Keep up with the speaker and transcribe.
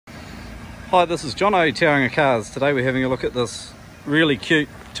Hi, this is John O, Tauranga Cars. Today we're having a look at this really cute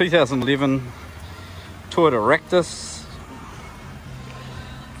 2011 Toyota Ractis.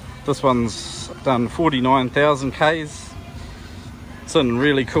 This one's done 49,000 Ks. It's in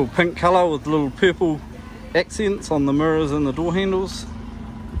really cool pink colour with little purple accents on the mirrors and the door handles.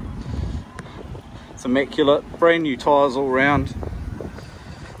 It's immaculate, brand new tyres all round.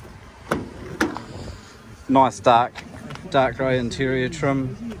 Nice dark grey interior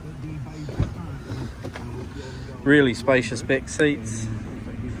trim. Really spacious back seats,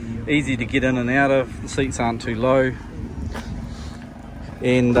 easy to get in and out of, the seats aren't too low,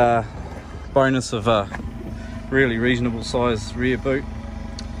 and bonus of a really reasonable size rear boot.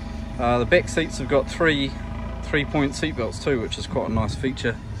 The back seats have got three-point seat belts too, which is quite a nice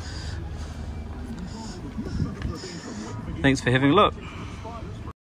feature. Thanks for having a look.